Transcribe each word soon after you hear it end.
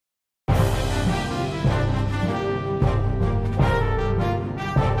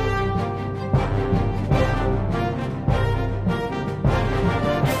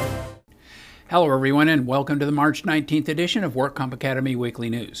Hello, everyone, and welcome to the March 19th edition of WorkComp Academy Weekly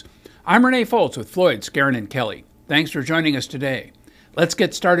News. I'm Renee Foltz with Floyd, Skeren, and Kelly. Thanks for joining us today. Let's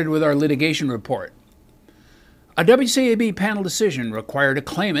get started with our litigation report. A WCAB panel decision required a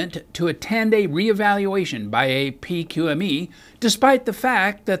claimant to attend a reevaluation by a PQME despite the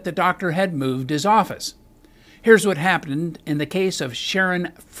fact that the doctor had moved his office. Here's what happened in the case of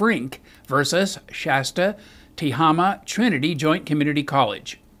Sharon Frink versus Shasta Tehama Trinity Joint Community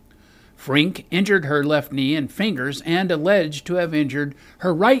College. Frink injured her left knee and fingers and alleged to have injured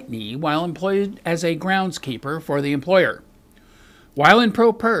her right knee while employed as a groundskeeper for the employer. While in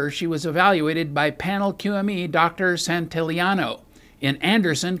pro per, she was evaluated by panel QME Dr. Santillano in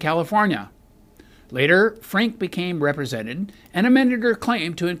Anderson, California. Later, Frink became represented and amended her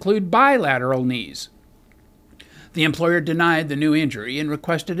claim to include bilateral knees. The employer denied the new injury and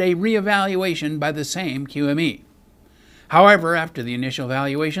requested a reevaluation by the same QME. However, after the initial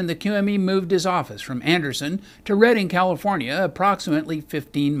evaluation, the QME moved his office from Anderson to Redding, California, approximately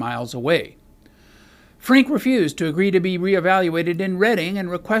 15 miles away. Frink refused to agree to be reevaluated in Redding and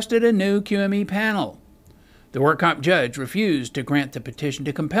requested a new QME panel. The WorkComp judge refused to grant the petition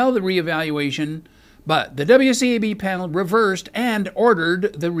to compel the reevaluation, but the WCAB panel reversed and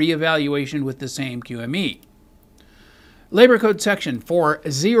ordered the reevaluation with the same QME. Labor Code Section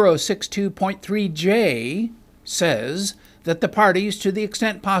 4062.3J says that the parties, to the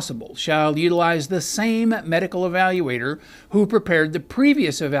extent possible, shall utilize the same medical evaluator who prepared the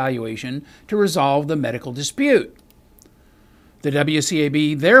previous evaluation to resolve the medical dispute. The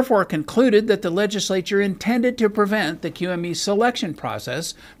WCAB therefore concluded that the legislature intended to prevent the QME selection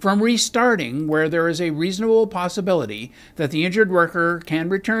process from restarting where there is a reasonable possibility that the injured worker can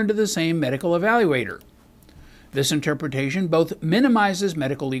return to the same medical evaluator. This interpretation both minimizes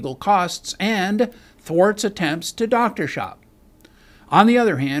medical legal costs and thwarts attempts to doctor shop. On the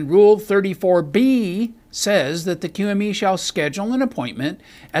other hand, Rule 34B says that the QME shall schedule an appointment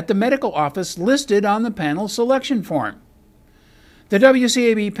at the medical office listed on the panel selection form. The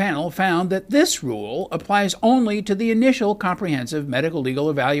WCAB panel found that this rule applies only to the initial comprehensive medical legal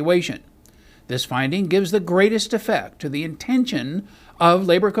evaluation. This finding gives the greatest effect to the intention of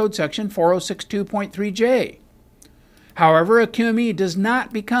Labor Code Section 4062.3J. However, a QME does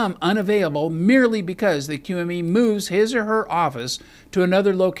not become unavailable merely because the QME moves his or her office to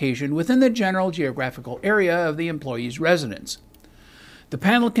another location within the general geographical area of the employee's residence. The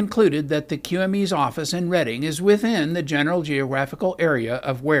panel concluded that the QME's office in Redding is within the general geographical area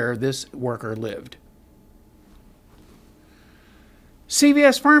of where this worker lived.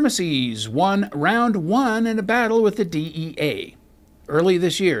 CVS Pharmacies won round one in a battle with the DEA. Early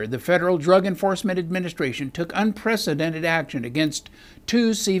this year, the Federal Drug Enforcement Administration took unprecedented action against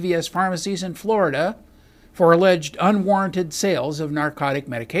two CVS pharmacies in Florida for alleged unwarranted sales of narcotic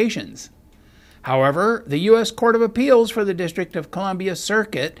medications. However, the U.S. Court of Appeals for the District of Columbia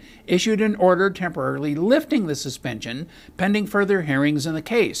Circuit issued an order temporarily lifting the suspension pending further hearings in the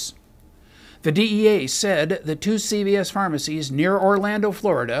case. The DEA said the two CVS pharmacies near Orlando,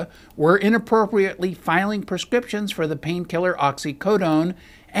 Florida, were inappropriately filing prescriptions for the painkiller oxycodone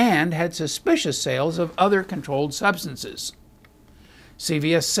and had suspicious sales of other controlled substances.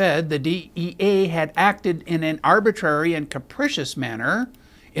 CVS said the DEA had acted in an arbitrary and capricious manner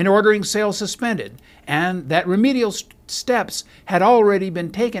in ordering sales suspended, and that remedial steps had already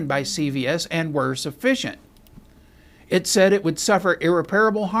been taken by CVS and were sufficient. It said it would suffer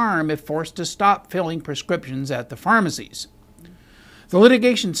irreparable harm if forced to stop filling prescriptions at the pharmacies. The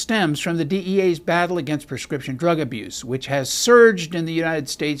litigation stems from the DEA's battle against prescription drug abuse, which has surged in the United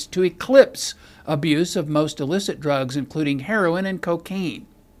States to eclipse abuse of most illicit drugs, including heroin and cocaine.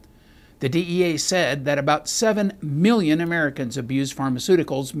 The DEA said that about 7 million Americans abuse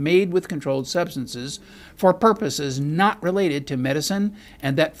pharmaceuticals made with controlled substances for purposes not related to medicine,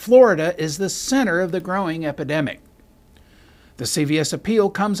 and that Florida is the center of the growing epidemic. The CVS appeal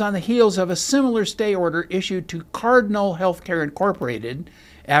comes on the heels of a similar stay order issued to Cardinal Healthcare Incorporated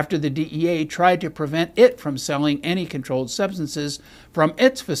after the DEA tried to prevent it from selling any controlled substances from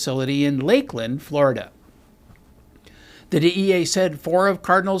its facility in Lakeland, Florida. The DEA said 4 of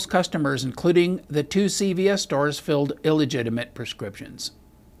Cardinal's customers, including the 2 CVS stores, filled illegitimate prescriptions.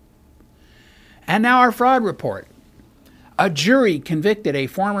 And now our fraud report. A jury convicted a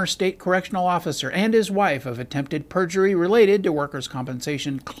former state correctional officer and his wife of attempted perjury related to workers'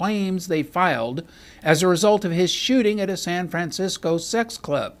 compensation claims they filed as a result of his shooting at a San Francisco sex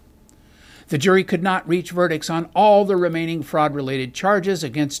club. The jury could not reach verdicts on all the remaining fraud-related charges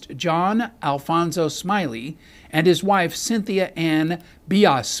against John Alfonso Smiley and his wife Cynthia Ann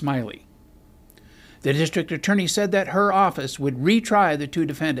Bias Smiley. The district attorney said that her office would retry the two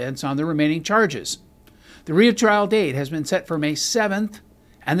defendants on the remaining charges. The retrial date has been set for May 7th,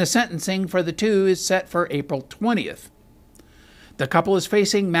 and the sentencing for the two is set for April 20th. The couple is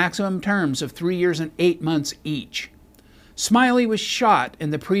facing maximum terms of 3 years and 8 months each. Smiley was shot in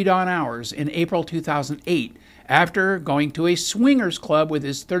the pre-dawn hours in April 2008 after going to a swingers club with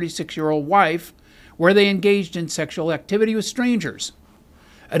his 36-year-old wife, where they engaged in sexual activity with strangers.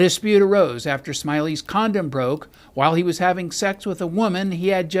 A dispute arose after Smiley's condom broke while he was having sex with a woman he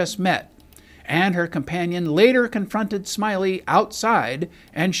had just met, and her companion later confronted Smiley outside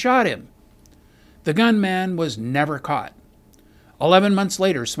and shot him. The gunman was never caught. 11 months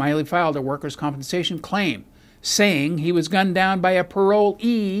later, Smiley filed a workers' compensation claim, saying he was gunned down by a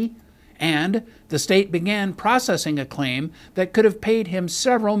parolee, and the state began processing a claim that could have paid him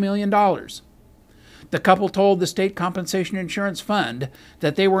several $1,000,000. The couple told the State Compensation Insurance Fund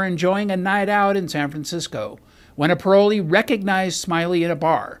that they were enjoying a night out in San Francisco when a parolee recognized Smiley in a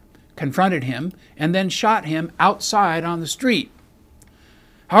bar, confronted him, and then shot him outside on the street.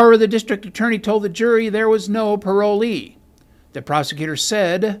 However, the district attorney told the jury there was no parolee. The prosecutor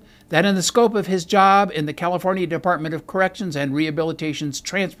said that in the scope of his job in the California Department of Corrections and Rehabilitation's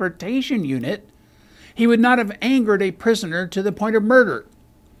Transportation Unit, he would not have angered a prisoner to the point of murder.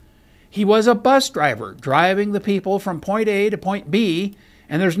 He was a bus driver, driving the people from point A to point B,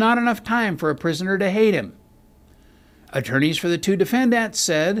 and there's not enough time for a prisoner to hate him. Attorneys for the two defendants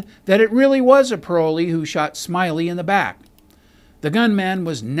said that it really was a parolee who shot Smiley in the back. The gunman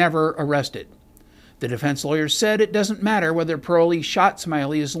was never arrested. The defense lawyers said it doesn't matter whether parolee shot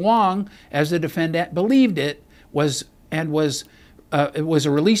Smiley as long as the defendant believed it was a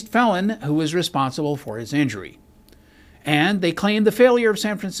released felon who was responsible for his injury. And they claimed the failure of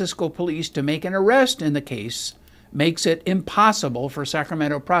San Francisco police to make an arrest in the case makes it impossible for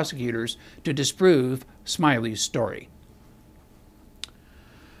Sacramento prosecutors to disprove Smiley's story.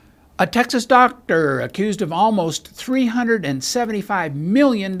 A Texas doctor accused of almost $375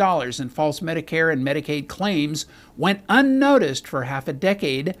 million in false Medicare and Medicaid claims went unnoticed for half a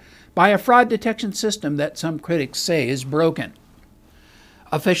decade by a fraud detection system that some critics say is broken.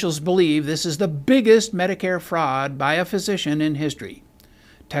 Officials believe this is the biggest Medicare fraud by a physician in history.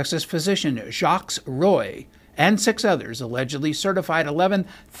 Texas physician Jacques Roy and 6 others allegedly certified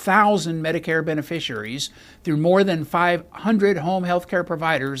 11,000 Medicare beneficiaries through more than 500 home health care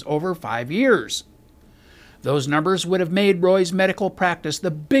providers over 5 years. Those numbers would have made Roy's medical practice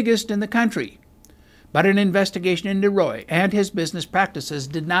the biggest in the country. But an investigation into Roy and his business practices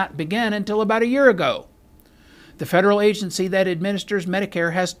did not begin until about a year ago. The federal agency that administers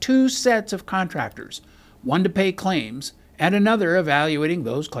Medicare has 2 sets of contractors, one to pay claims and another evaluating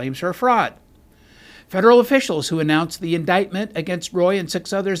those claims for fraud. Federal officials who announced the indictment against Roy and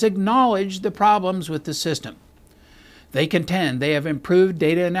 6 others acknowledged the problems with the system. They contend they have improved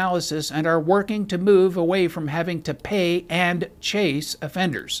data analysis and are working to move away from having to pay and chase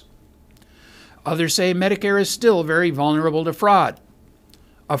offenders. Others say Medicare is still very vulnerable to fraud.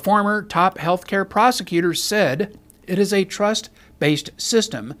 A former top healthcare prosecutor said it is a trust-based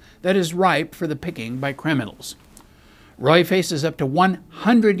system that is ripe for the picking by criminals. Roy faces up to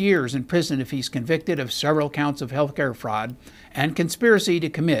 100 years in prison if he's convicted of several counts of healthcare fraud and conspiracy to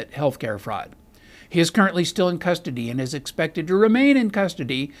commit healthcare fraud. He is currently still in custody and is expected to remain in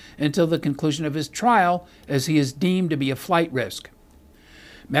custody until the conclusion of his trial, as he is deemed to be a flight risk.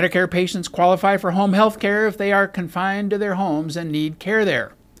 Medicare patients qualify for home health care if they are confined to their homes and need care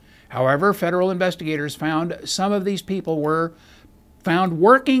there. However, federal investigators found some of these people were found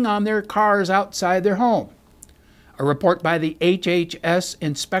working on their cars outside their home. A report by the HHS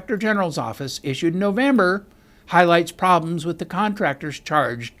Inspector General's office issued in November highlights problems with the contractors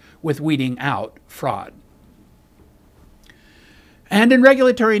charged with weeding out fraud. And in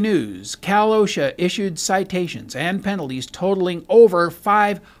regulatory news, Cal OSHA issued citations and penalties totaling over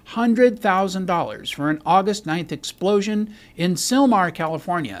 $500,000 for an August 9th explosion in Sylmar,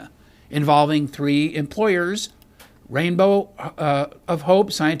 California, involving 3 employers, Rainbow of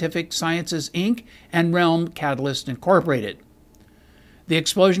Hope Scientific Sciences, Inc., and Realm Catalyst, Incorporated. The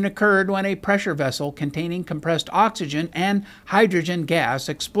explosion occurred when a pressure vessel containing compressed oxygen and hydrogen gas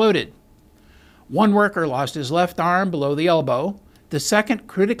exploded. One worker lost his left arm below the elbow. The second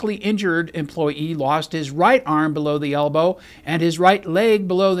critically injured employee lost his right arm below the elbow and his right leg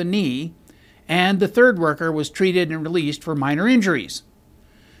below the knee, and the third worker was treated and released for minor injuries.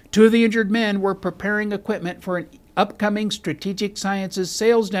 2 of the injured men were preparing equipment for an upcoming Strategic Sciences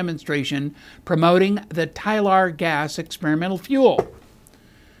sales demonstration promoting the Tylar gas experimental fuel.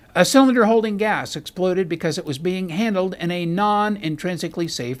 A cylinder holding gas exploded because it was being handled in a non-intrinsically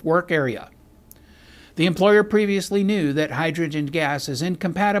safe work area. The employer previously knew that hydrogen gas is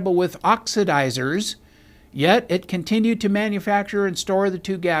incompatible with oxidizers, yet it continued to manufacture and store the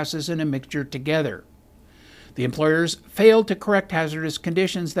two gases in a mixture together. The employers failed to correct hazardous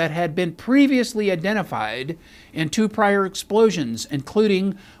conditions that had been previously identified in two prior explosions,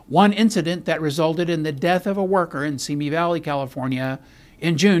 including one incident that resulted in the death of a worker in Simi Valley, California,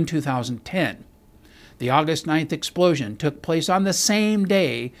 in June 2010. The August 9th explosion took place on the same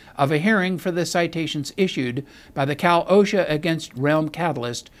day of a hearing for the citations issued by the Cal OSHA against Realm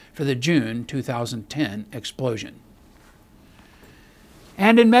Catalyst for the June 2010 explosion.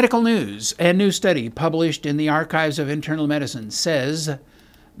 And in medical news, a new study published in the Archives of Internal Medicine says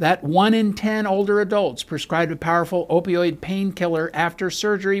that 1 in 10 older adults prescribed a powerful opioid painkiller after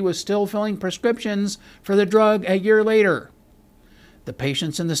surgery was still filling prescriptions for the drug a year later. The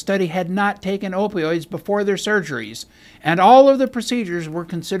patients in the study had not taken opioids before their surgeries, and all of the procedures were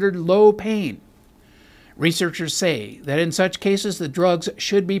considered low pain. Researchers say that in such cases the drugs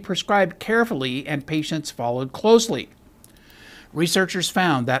should be prescribed carefully and patients followed closely. Researchers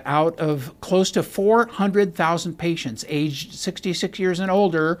found that out of close to 400,000 patients aged 66 years and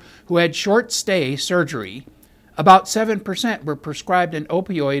older who had short-stay surgery, about 7% were prescribed an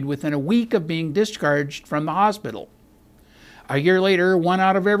opioid within a week of being discharged from the hospital. A year later, 1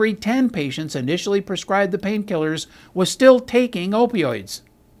 out of every 10 patients initially prescribed the painkillers was still taking opioids,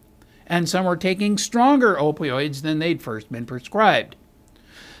 and some were taking stronger opioids than they'd first been prescribed.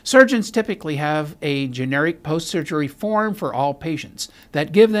 Surgeons typically have a generic post-surgery form for all patients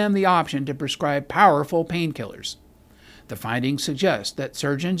that give them the option to prescribe powerful painkillers. The findings suggest that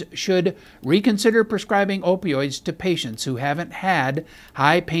surgeons should reconsider prescribing opioids to patients who haven't had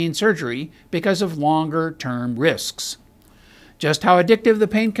high-pain surgery because of longer-term risks. Just how addictive the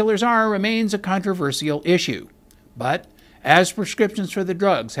painkillers are remains a controversial issue. But as prescriptions for the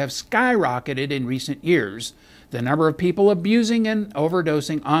drugs have skyrocketed in recent years, the number of people abusing and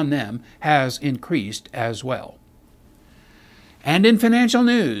overdosing on them has increased as well. And in financial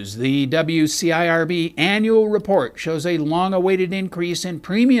news, the WCIRB annual report shows a long-awaited increase in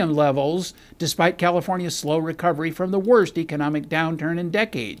premium levels despite California's slow recovery from the worst economic downturn in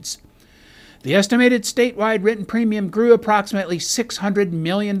decades. The estimated statewide written premium grew approximately $600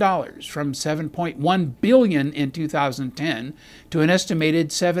 million from $7.1 billion in 2010 to an estimated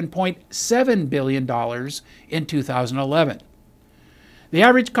 $7.7 billion in 2011. The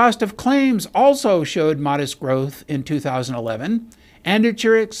average cost of claims also showed modest growth in 2011, and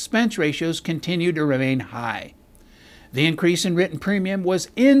insurance expense ratios continue to remain high. The increase in written premium was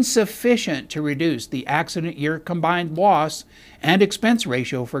insufficient to reduce the accident year combined loss and expense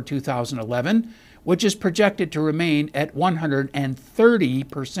ratio for 2011, which is projected to remain at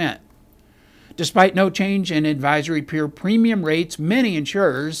 130%. Despite no change in advisory pure premium rates, many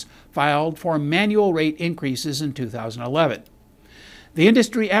insurers filed for manual rate increases in 2011. The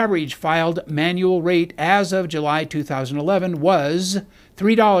industry average filed manual rate as of July 2011 was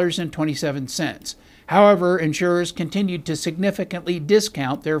 $3.27. However, insurers continued to significantly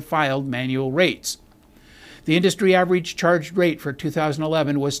discount their filed manual rates. The industry average charged rate for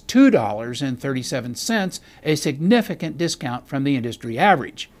 2011 was $2.37, a significant discount from the industry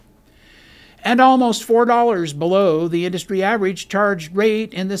average, and almost $4 below the industry average charged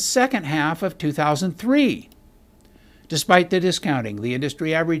rate in the second half of 2003. Despite the discounting, the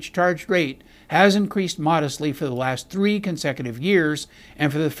industry average charged rate has increased modestly for the last 3 consecutive years, and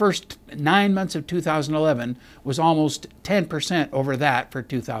for the first 9 months of 2011 was almost 10% over that for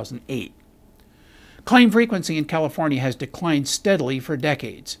 2008. Claim frequency in California has declined steadily for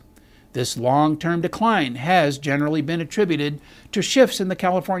decades. This long-term decline has generally been attributed to shifts in the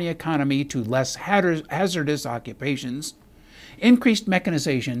California economy to less hazardous occupations, increased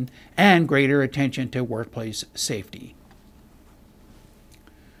mechanization, and greater attention to workplace safety.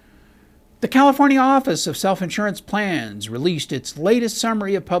 The California Office of Self-Insurance Plans released its latest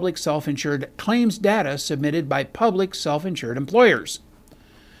summary of public self-insured claims data submitted by public self-insured employers.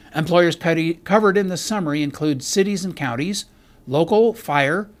 Employers covered in the summary include cities and counties, local,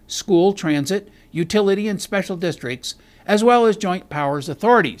 fire, school, transit, utility, and special districts, as well as joint powers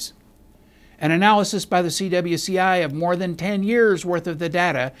authorities. An analysis by the CWCI of more than 10 years' worth of the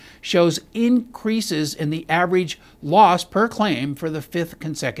data shows increases in the average loss per claim for the 5th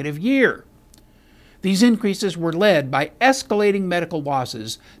consecutive year. These increases were led by escalating medical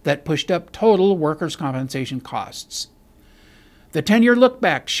losses that pushed up total workers' compensation costs. The 10-year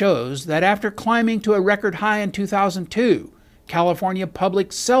look-back shows that after climbing to a record high in 2002, California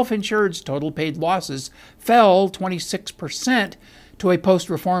public self-insured's total paid losses fell 26% to a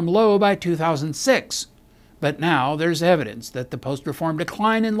post-reform low by 2006. But now there's evidence that the post-reform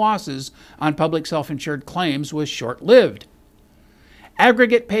decline in losses on public self-insured claims was short-lived.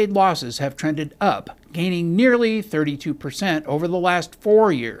 Aggregate paid losses have trended up, gaining nearly 32% over the last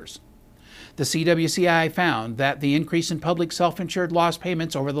 4 years. The CWCI found that the increase in public self-insured loss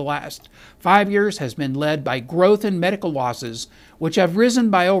payments over the last 5 years has been led by growth in medical losses, which have risen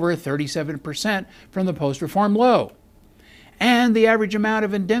by over 37% from the post-reform low. And the average amount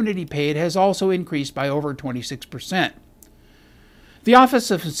of indemnity paid has also increased by over 26%. The Office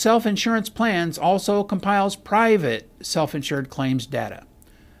of Self-Insurance Plans also compiles private self-insured claims data.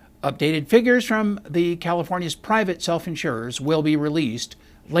 Updated figures from the California's private self-insurers will be released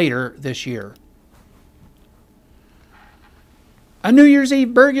later this year. A New Year's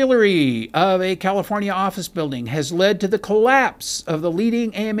Eve burglary of a California office building has led to the collapse of the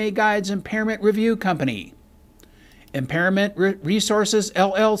leading AMA Guides impairment review company. Impairment Resources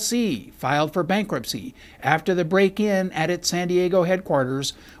LLC filed for bankruptcy after the break-in at its San Diego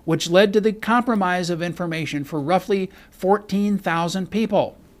headquarters, which led to the compromise of information for roughly 14,000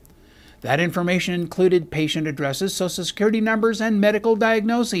 people. That information included patient addresses, social security numbers, and medical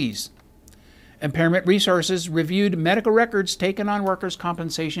diagnoses. Impairment Resources reviewed medical records taken on workers'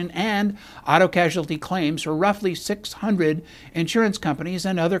 compensation and auto casualty claims for roughly 600 insurance companies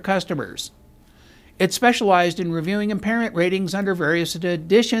and other customers. It specialized in reviewing impairment ratings under various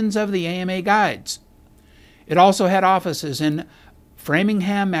editions of the AMA Guides. It also had offices in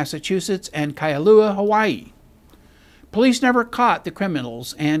Framingham, Massachusetts, and Kailua, Hawaii. Police never caught the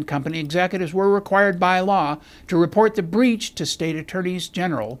criminals, and company executives were required by law to report the breach to state attorneys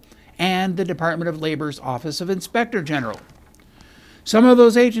general and the Department of Labor's Office of Inspector General. Some of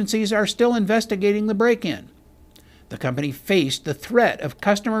those agencies are still investigating the break-in. The company faced the threat of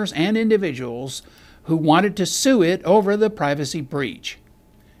customers and individuals who wanted to sue it over the privacy breach.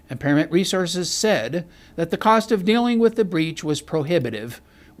 Impairment Resources said that the cost of dealing with the breach was prohibitive,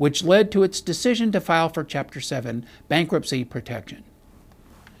 which led to its decision to file for Chapter 7 bankruptcy protection.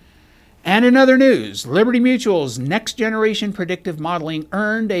 And in other news, Liberty Mutual's Next Generation Predictive Modeling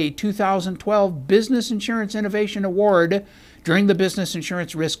earned a 2012 Business Insurance Innovation Award during the Business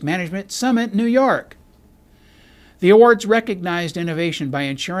Insurance Risk Management Summit, New York. The awards recognized innovation by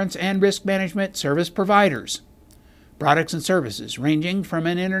insurance and risk management service providers. Products and services ranging from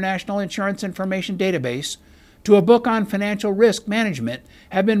an international insurance information database to a book on financial risk management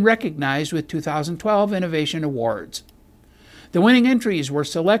have been recognized with 2012 Innovation Awards. The winning entries were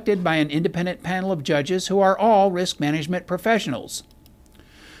selected by an independent panel of judges who are all risk management professionals.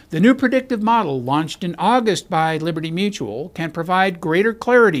 The new predictive model, launched in August by Liberty Mutual, can provide greater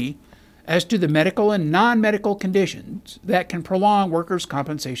clarity as to the medical and non-medical conditions that can prolong workers'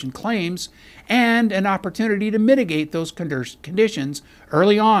 compensation claims and an opportunity to mitigate those conditions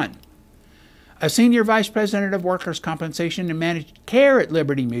early on. A senior vice president of workers' compensation and managed care at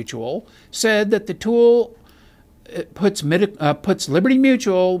Liberty Mutual said that the tool puts Liberty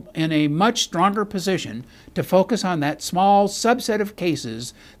Mutual in a much stronger position to focus on that small subset of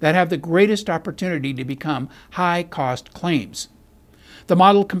cases that have the greatest opportunity to become high-cost claims. The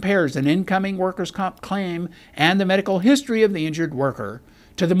model compares an incoming workers' comp claim and the medical history of the injured worker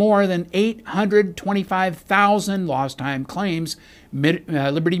to the more than 825,000 lost time claims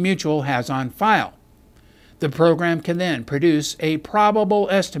Liberty Mutual has on file. The program can then produce a probable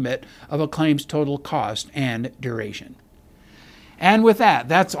estimate of a claim's total cost and duration. And with that,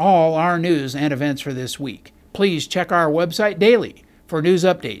 that's all our news and events for this week. Please check our website daily for news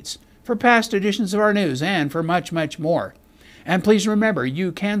updates, for past editions of our news, and for much, much more. And please remember,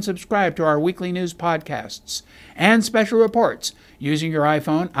 you can subscribe to our weekly news podcasts and special reports using your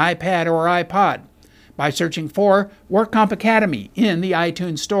iPhone, iPad, or iPod by searching for WorkComp Academy in the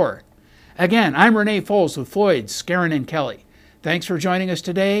iTunes Store. Again, I'm Renee Foles with Floyd, Skeren, and Kelly. Thanks for joining us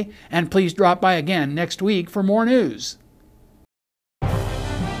today, and please drop by again next week for more news.